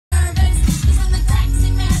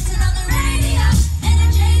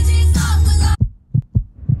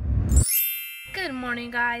morning,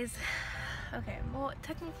 guys. Okay, well,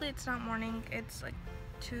 technically it's not morning, it's like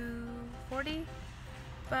 2:40,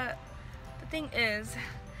 but the thing is,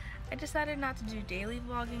 I decided not to do daily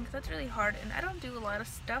vlogging because that's really hard, and I don't do a lot of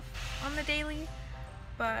stuff on the daily,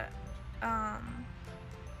 but I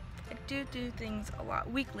do things a lot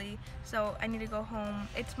weekly, so I need to go home.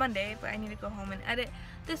 It's Monday, but I need to go home and edit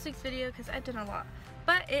this week's video because I've done a lot.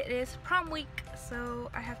 But it is prom week, so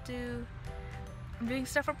I'm doing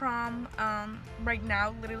stuff for prom. Right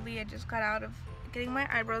now, literally, I just got out of getting my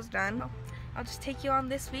eyebrows done. I'll just take you on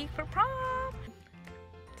this week for prom.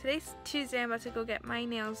 Today's Tuesday. I'm about to go get my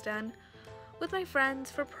nails done with my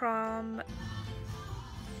friends for prom.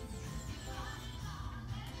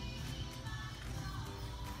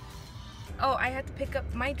 Oh, I had to pick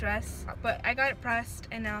up my dress, but I got it pressed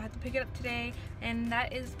and now I have to pick it up today, and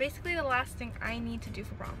that is basically the last thing I need to do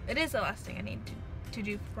for prom. It is the last thing I need to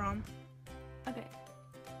do for prom.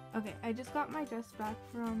 Okay, I just got my dress back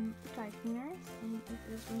from dry cleaners and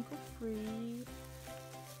it is wrinkle free.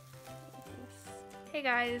 Hey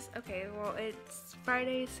guys, okay, well, it's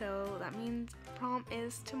Friday, so that means prom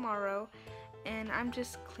is tomorrow, and I'm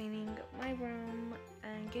just cleaning my room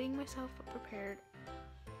and getting myself prepared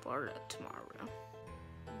for tomorrow.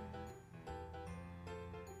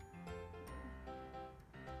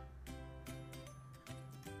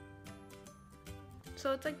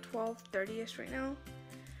 So it's like 12:30ish right now,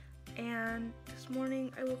 and this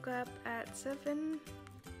morning I woke up at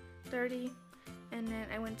 7:30, and then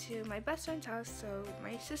I went to my best friend's house so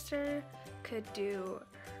my sister could do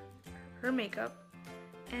her makeup,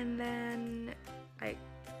 and then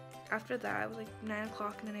after that, it was like 9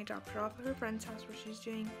 o'clock, and then I dropped her off at her friend's house where she's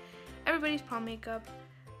doing everybody's prom makeup.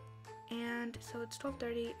 And so it's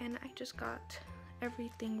 12:30, and I just got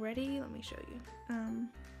everything ready. Let me show you.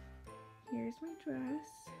 Here's my dress.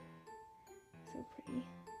 So pretty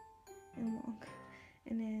and long.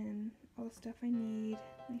 And then all the stuff I need,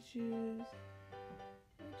 my shoes,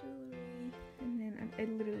 my jewelry, and then I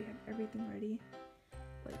literally have everything ready.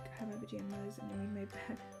 Like, I have my pajamas and I made my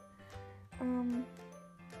bed.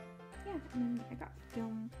 Yeah, and then I got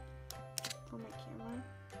film for my camera,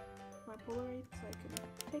 my Polaroid, so I can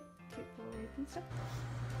take Polaroids and stuff.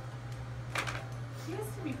 She has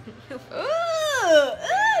to be video. Ooh,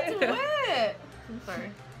 it's wet! I'm sorry.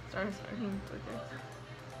 Sorry. Okay.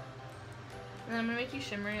 And I'm gonna make you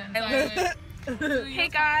shimmery on fire. Hey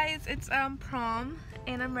guys, it's prom,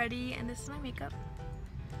 and I'm ready, and this is my makeup.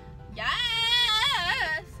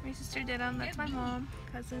 Yes! My sister did them. That's my mom,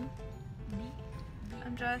 cousin.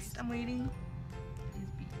 I'm dressed. I'm waiting.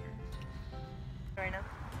 Right now.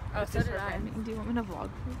 Oh, so did I. Do you want me to vlog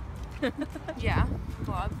for you? Yeah,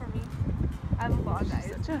 vlog for me. I have a vlog, guys.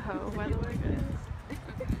 Such a hoe, by the way, guys.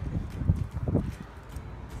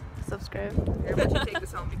 Subscribe. Here, but you take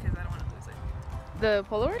this home because I don't want to lose it. The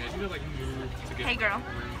Polaroid? Hey, girl.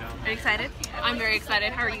 Are you excited? I'm very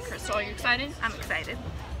excited. How are you, Crystal? Are you excited? I'm excited.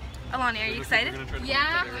 Alani, are you excited?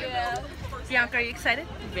 Yeah. Bianca, are you excited?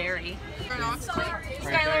 Very.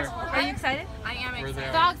 Skylar, are you excited? I am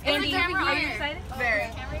excited. Dogs, Andy, are you excited?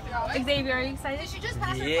 Very. Xavier, are you excited? Did you just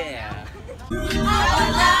pass yeah. I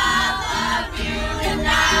love you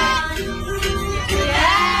tonight.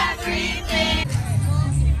 Everything.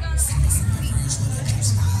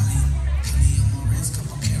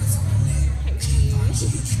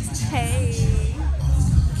 Hey.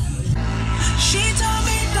 She told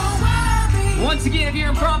me don't worry. Once again, if you're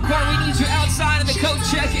in prom court, we need you outside of the coat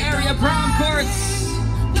check area. Prom courts.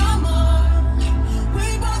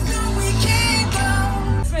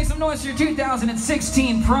 Let's make some noise for your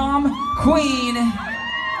 2016 prom queen.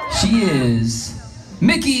 She is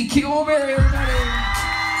Mickey Kilberry, everybody.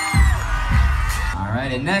 All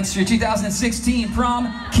right, and next, your 2016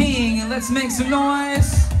 prom king. Let's make some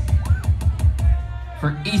noise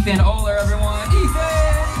for Ethan Oler, everyone.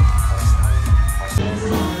 Ethan!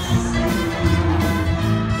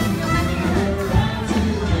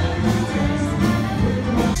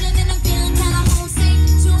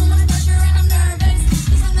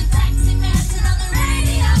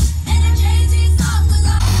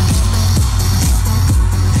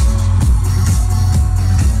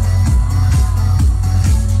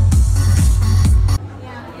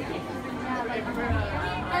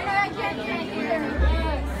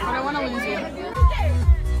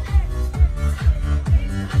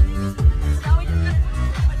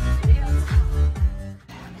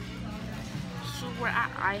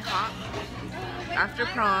 After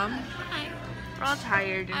prom, we're all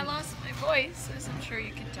tired. I lost my voice, as I'm sure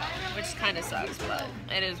you can tell, which kind of sucks, but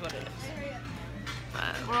it is what it is.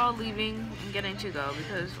 But we're all leaving and getting to go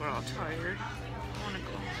because we're all tired. I want to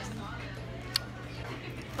go.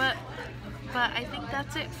 But But I think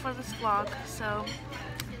that's it for this vlog, so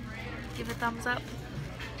give it a thumbs up.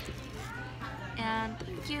 And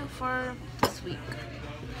thank you for this week.